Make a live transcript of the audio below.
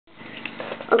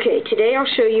Okay, today I'll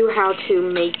show you how to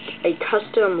make a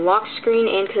custom lock screen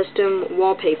and custom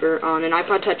wallpaper on an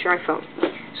iPod Touch or iPhone.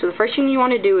 So the first thing you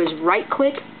want to do is right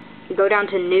click, go down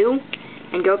to New,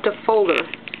 and go up to Folder.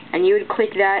 And you would click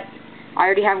that. I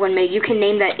already have one made. You can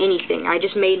name that anything. I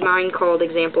just made mine called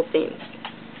Example Theme.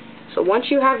 So once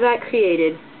you have that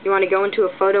created, you want to go into a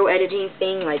photo editing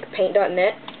thing like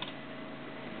Paint.net.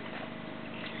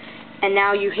 And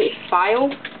now you hit File,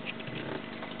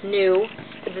 New.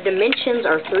 The dimensions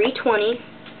are 320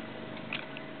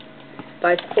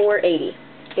 by 480.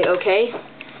 Hit OK.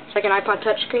 It's like an iPod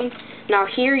touchscreen. Now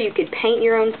here you could paint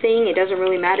your own thing. It doesn't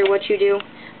really matter what you do.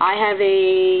 I have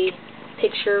a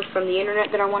picture from the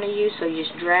internet that I want to use, so you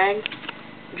just drag,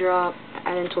 drop,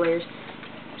 add into layers.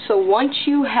 So once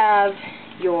you have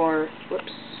your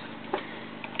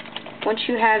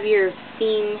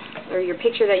theme or your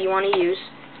picture that you want to use,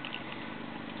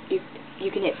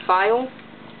 you can hit File,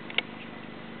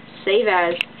 Save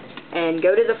As, and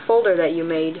go to the folder that you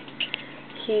made.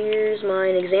 Here's my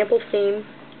example theme.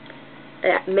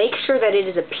 Make sure that it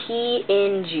is a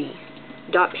PNG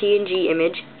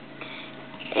image,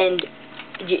 and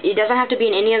it doesn't have to be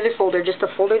in any other folder, just the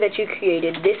folder that you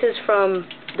created. This is from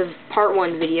the part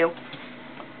 1 video.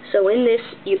 So in this,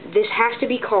 this has to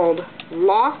be called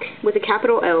Lock with a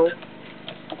capital L,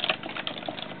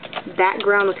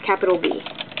 Background with a capital B.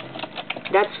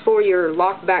 That's for your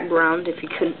LockBackground, if you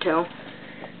couldn't tell.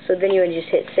 So then you would just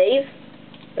hit Save.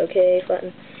 Okay,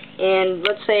 button. And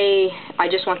let's say I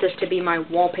just want this to be my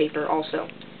wallpaper also.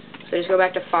 So just go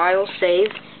back to File,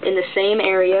 Save. In the same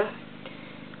area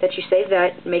that you save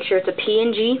that, make sure it's a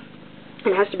PNG.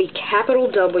 It has to be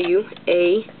capital W,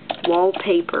 A,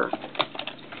 Wallpaper.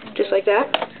 Just like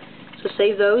that. So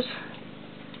save those.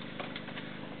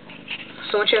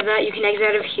 So once you have that, you can exit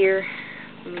out of here.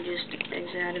 Let me just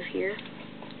exit out of here.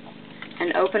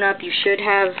 And open up. You should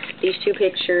have these two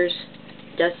pictures.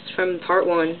 That's from part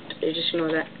 1. So just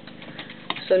ignore that.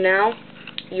 So now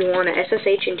you want to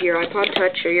SSH into your iPod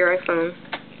Touch or your iPhone.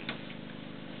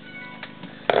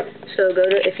 So go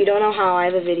to, if you don't know how, I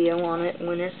have a video on it.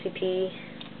 WinSCP.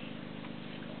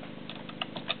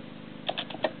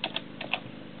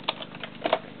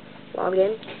 Log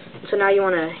in. So now you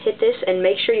want to hit this and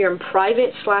make sure you're in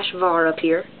private/var up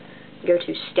here. Go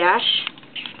to Stash,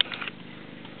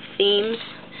 Themes,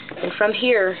 and from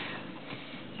here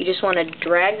you just want to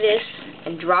drag this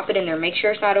and drop it in there. Make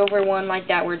sure it's not over one like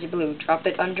that where it's blue. Drop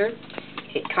it under,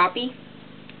 hit copy,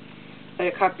 let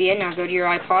it copy in. Now go to your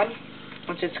iPod.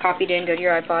 Once it's copied in, go to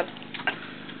your iPod.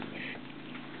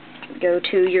 Go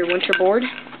to your winterBoard.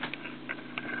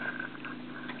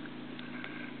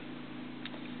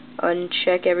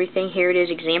 Uncheck everything. Here it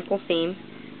is, example theme.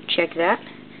 Check that.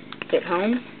 Hit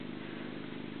home.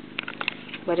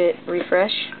 Let it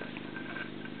refresh.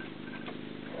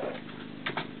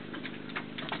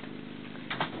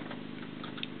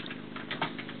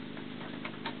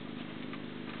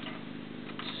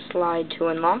 Slide to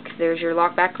unlock. There's your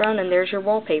lock background and there's your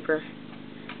wallpaper.